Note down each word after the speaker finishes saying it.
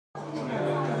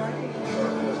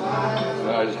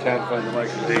I just can't find the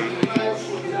Michael D.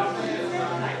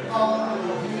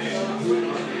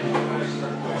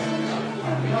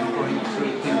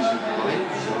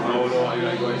 No,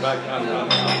 I'm going back on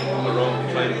the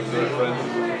road playing with their friends.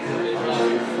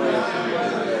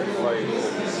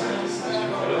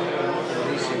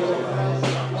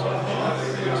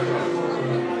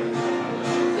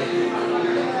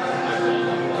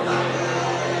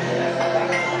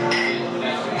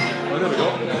 Oh, there we go.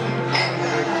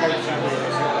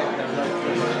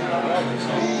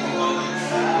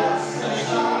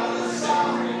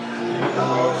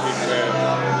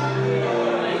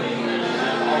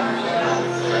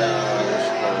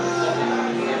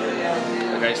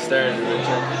 I started with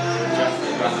Jeff.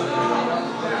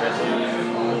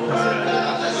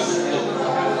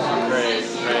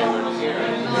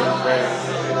 Great.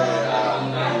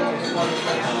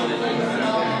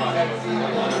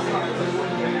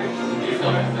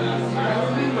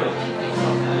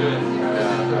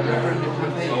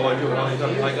 Oh, I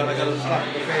got a slap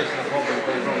in the face and I hope it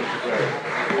goes wrong with the